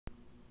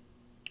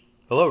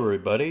Hello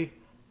everybody.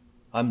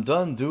 I'm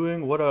done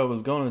doing what I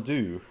was going to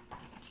do,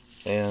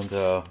 and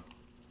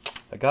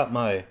I got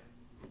my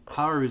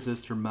power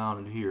resistor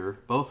mounted here,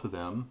 both of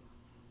them.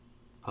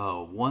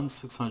 One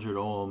 600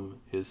 ohm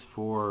is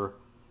for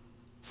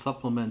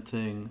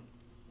supplementing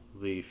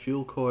the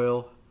fuel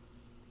coil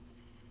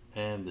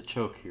and the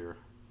choke here.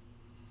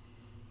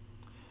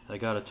 I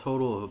got a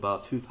total of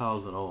about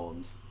 2,000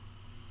 ohms,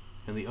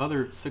 and the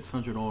other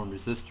 600 ohm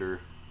resistor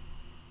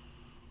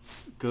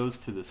goes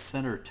to the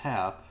center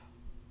tap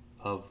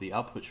of the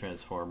output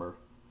transformer,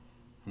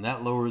 and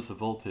that lowers the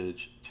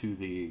voltage to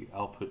the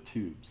output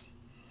tubes.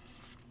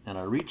 And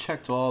I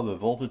rechecked all the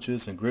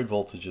voltages and grid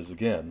voltages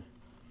again,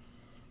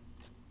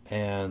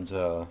 and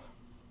for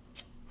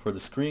the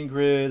screen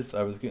grids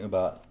I was getting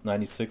about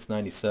 96,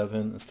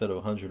 97 instead of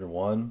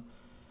 101.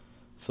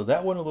 So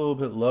that went a little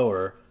bit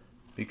lower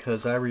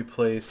because I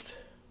replaced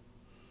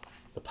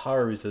the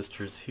power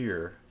resistors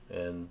here,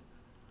 and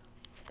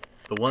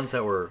the ones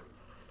that were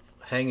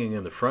hanging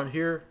in the front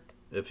here,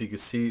 if you could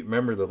see,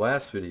 remember the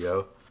last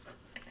video,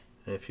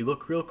 and if you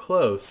look real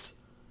close,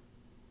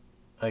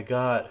 I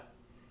got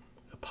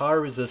a power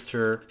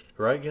resistor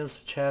right against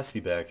the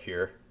chassis back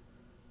here,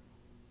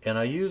 and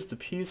I used a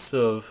piece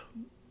of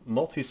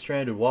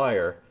multi-stranded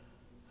wire.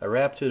 I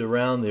wrapped it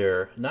around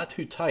there, not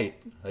too tight.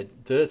 I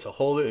did it to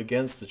hold it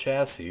against the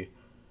chassis,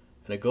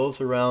 and it goes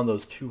around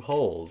those two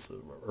holes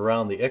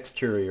around the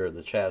exterior of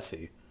the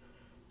chassis.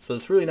 So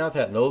it's really not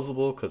that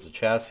noticeable because the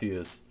chassis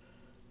is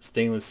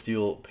stainless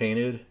steel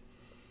painted.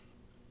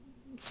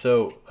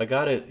 So I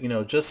got it,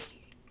 just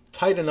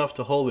tight enough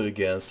to hold it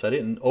against. I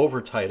didn't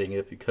over tighten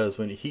it because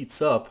when it heats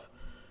up,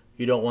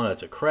 you don't want it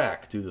to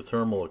crack due to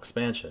thermal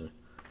expansion.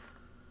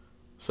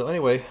 So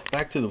anyway,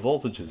 back to the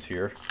voltages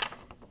here.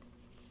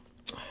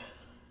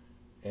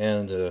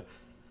 And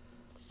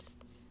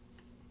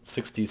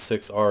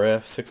 66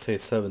 RF,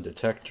 687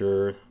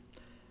 detector.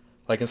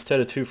 Like instead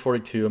of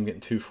 242, I'm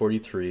getting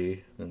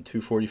 243, and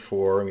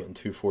 244, I'm getting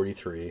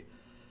 243.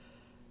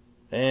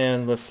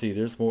 And let's see,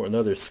 there's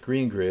another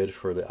screen grid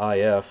for the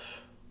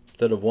IF.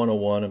 Instead of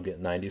 101, I'm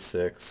getting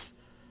 96.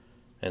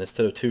 And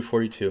instead of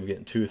 242, I'm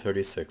getting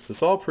 236.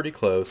 It's all pretty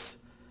close.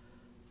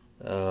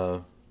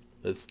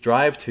 It's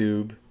drive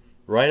tube,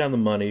 right on the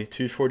money,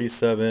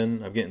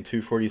 247. I'm getting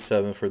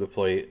 247 for the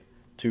plate,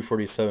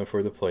 247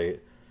 for the plate.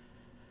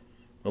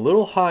 A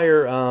little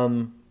higher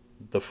on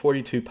the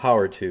 42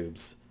 power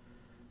tubes.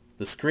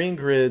 The screen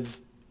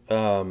grids,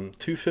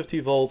 250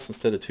 volts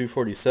instead of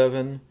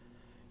 247.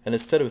 And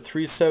instead of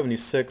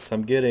 376,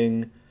 I'm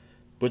getting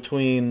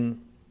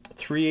between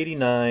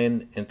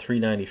 389 and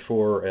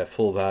 394 at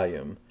full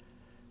volume.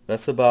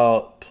 That's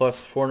about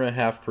plus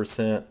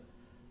 4.5%,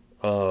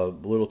 a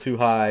little too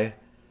high,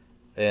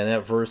 and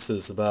that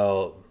versus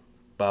about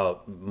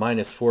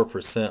minus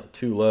 4%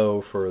 too low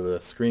for the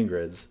screen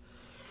grids.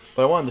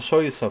 But I wanted to show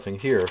you something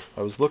here.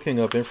 I was looking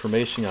up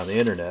information on the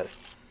internet,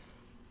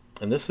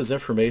 and this is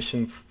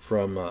information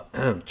from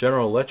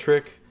General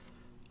Electric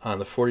on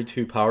the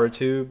 42 power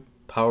tube,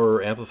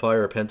 power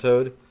amplifier or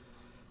pentode.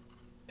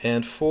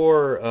 And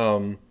for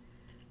a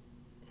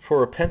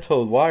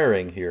pentode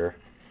wiring here,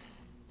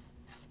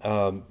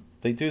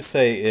 they do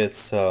say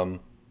it's for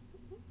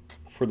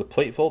the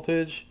plate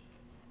voltage.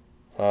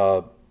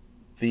 The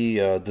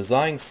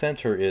design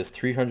center is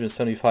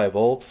 375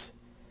 volts.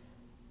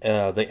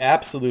 The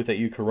absolute that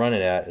you can run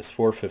it at is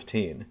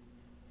 415.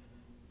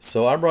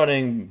 So I'm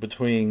running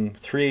between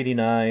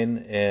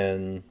 389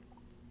 and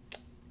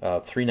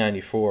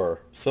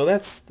 394. So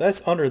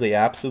that's under the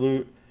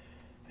absolute,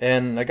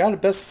 and I got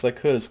it best as I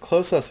could, as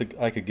close as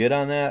I could get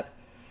on that.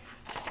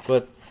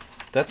 But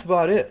that's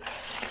about it.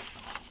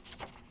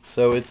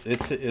 So it's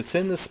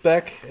in the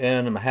spec,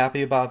 and I'm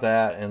happy about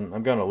that, and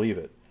I'm gonna leave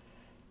it.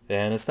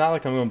 And it's not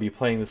like I'm gonna be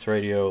playing this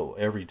radio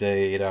every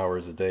day, 8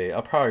 hours a day.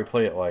 I'll probably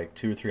play it like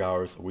 2 or 3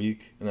 hours a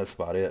week, and that's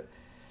about it.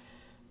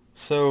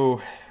 So,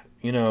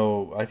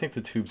 I think the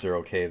tubes are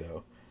okay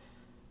though.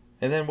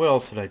 And then what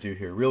else did I do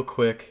here? Real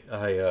quick,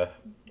 I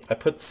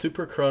put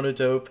super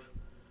chronodope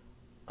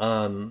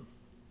on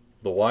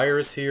the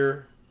wires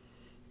here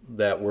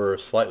that were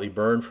slightly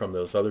burned from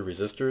those other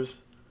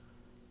resistors.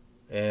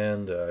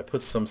 And I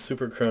put some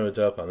super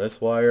chronodope on this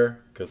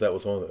wire because that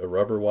was a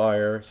rubber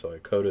wire, so I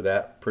coated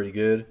that pretty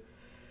good.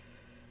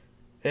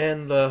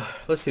 And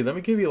let's see, let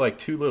me give you like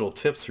 2 little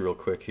tips real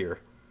quick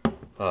here.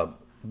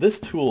 This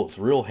tool is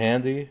real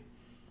handy.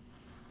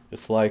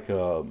 It's like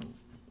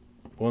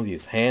one of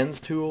these hands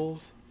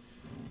tools,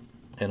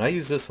 and I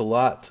use this a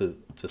lot to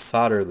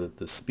solder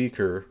the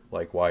speaker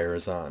like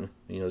wires on.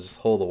 Just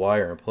hold the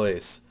wire in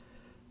place,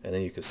 and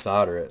then you can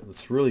solder it.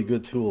 It's a really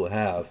good tool to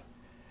have.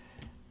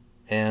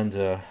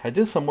 And I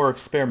did some more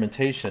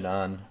experimentation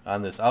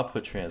on this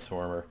output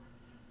transformer.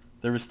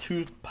 There was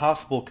 2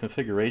 possible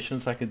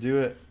configurations I could do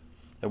it,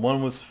 and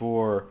one was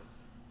for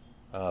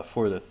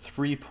the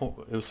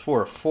it was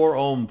for a 4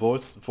 ohm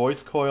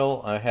voice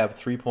coil. I have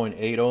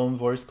 3.8 ohm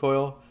voice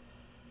coil,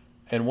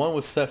 and one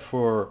was set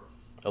for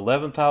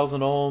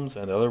 11,000 ohms,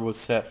 and the other was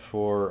set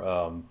for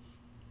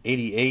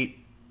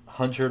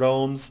 8,800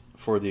 ohms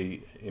for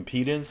the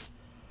impedance.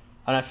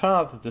 And I found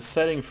out that the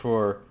setting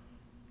for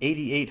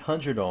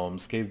 8800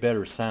 ohms gave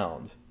better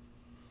sound.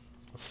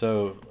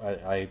 So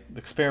I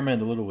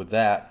experimented a little with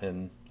that,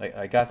 and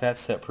I got that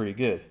set pretty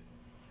good.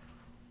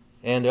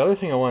 And the other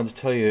thing I wanted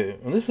to tell you,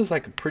 and this is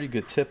like a pretty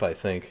good tip, I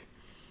think.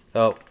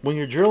 When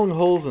you're drilling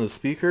holes in a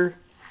speaker,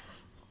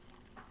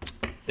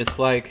 it's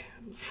like,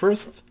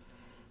 first,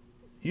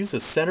 use a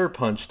center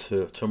punch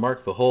to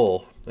mark the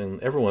hole, and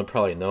everyone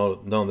probably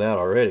known that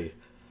already.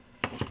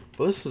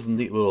 But this is a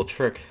neat little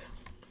trick.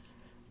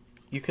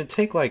 You can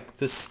take like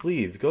this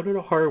sleeve, go to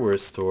the hardware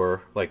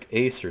store, like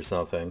Ace or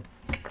something,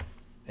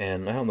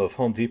 and I don't know if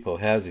Home Depot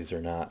has these or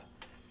not,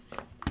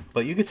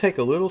 but you could take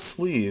a little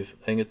sleeve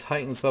and it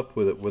tightens up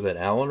with an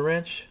Allen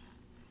wrench,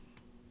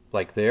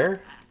 like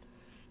there,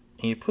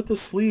 and you put the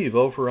sleeve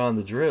over on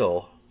the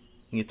drill,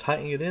 and you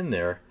tighten it in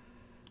there,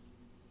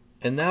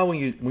 and now when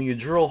you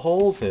drill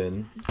holes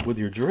in with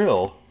your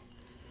drill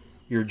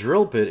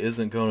bit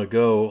isn't going to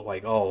go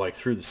like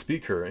through the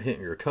speaker and hit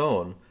your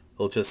cone.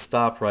 It'll just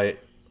stop right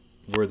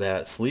where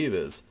that sleeve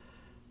is.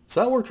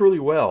 So that worked really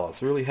well. I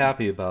was really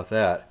happy about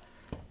that.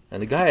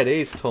 And the guy at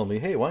Ace told me,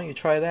 hey, why don't you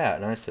try that?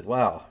 And I said,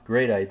 wow,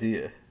 great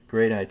idea.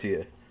 Great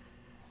idea.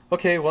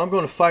 Okay, well, I'm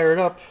going to fire it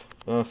up,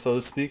 so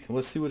to speak, and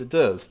let's see what it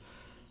does.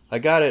 I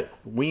got it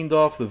weaned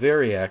off the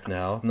Variac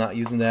now. I'm not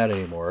using that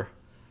anymore.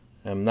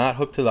 I'm not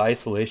hooked to the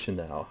isolation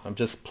now. I'm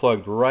just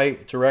plugged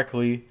right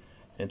directly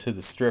into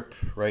the strip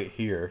right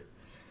here.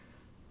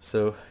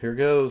 So here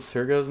goes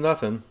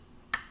nothing.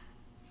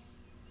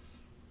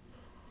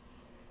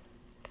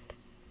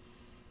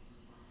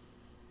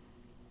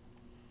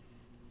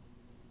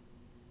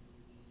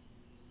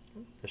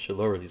 I should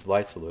lower these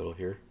lights a little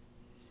here.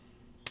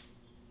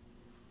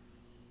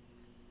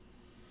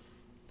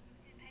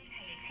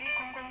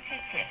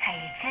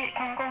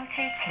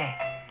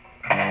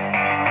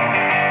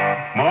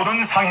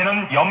 모든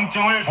상해는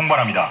염증을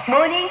동반합니다.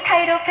 모닝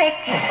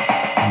카이로프랙틱.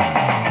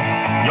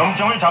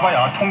 염증을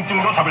잡아야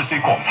통증도 잡을 수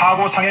있고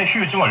사고 상해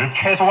후유증을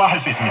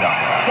최소화할 수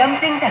있습니다.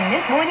 염증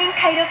잡는 모닝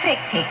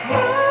카이로프랙틱.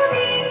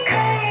 모닝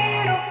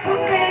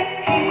카이로프랙틱.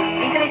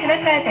 인터내셔널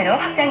프라자로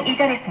확장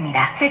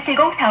이전했습니다.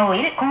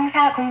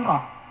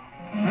 770-451-0400.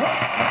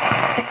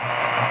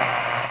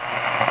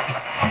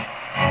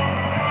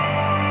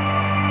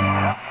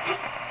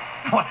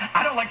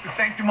 I don't like the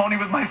sanctimony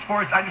with my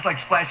sports. I just like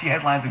splashy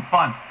headlines and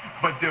fun.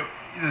 But the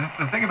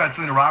thing about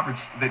Selena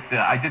Roberts that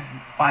I did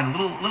find a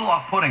little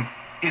off-putting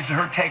is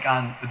her take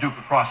on the Duke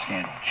lacrosse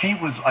scandal. She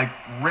was like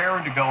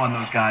raring to go on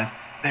those guys.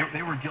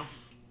 They were guilty.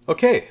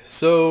 Okay,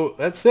 so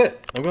that's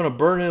it. I'm going to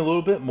burn it a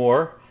little bit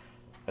more,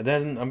 and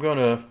then I'm going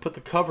to put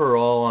the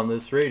coverall on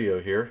this radio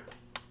here.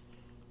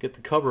 Get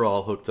the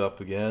coverall hooked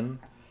up again.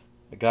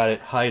 I got it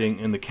hiding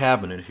in the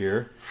cabinet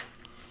here.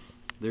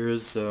 There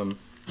is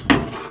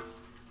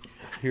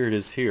here it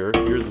is here.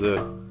 Here's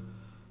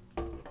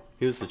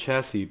the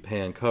chassis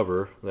pan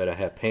cover that I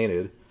had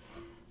painted.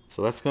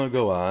 So that's going to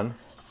go on.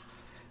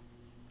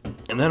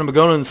 And then I'm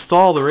going to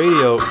install the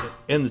radio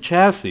in the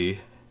chassis.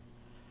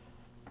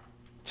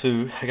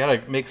 I got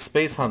to make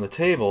space on the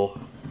table.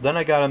 Then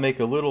I got to make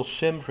a little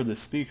shim for the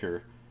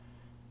speaker.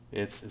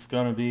 It's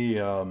going to be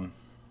out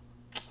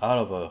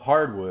of a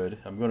hardwood.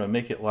 I'm going to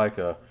make it like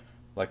a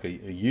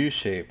U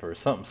shape or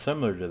something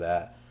similar to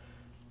that.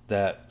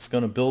 That's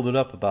going to build it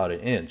up about an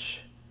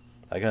inch.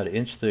 I got an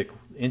inch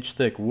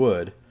thick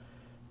wood.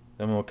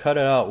 I'm going to cut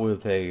it out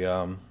with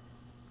a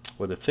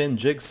thin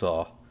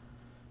jigsaw,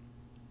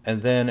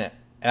 and then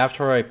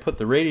after I put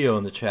the radio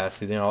in the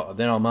chassis, then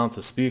I'll mount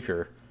the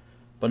speaker.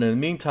 But in the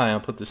meantime, I'll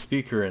put the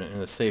speaker in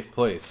a safe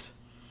place.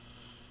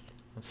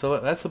 So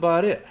that's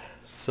about it.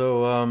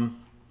 So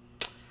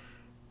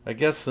I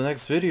guess the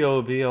next video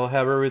will be I'll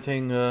have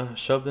everything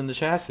shoved in the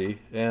chassis,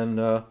 and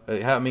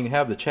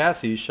have the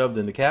chassis shoved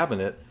in the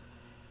cabinet,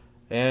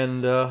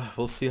 and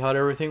we'll see how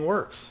everything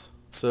works.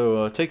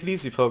 So take it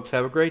easy, folks.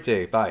 Have a great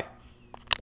day. Bye.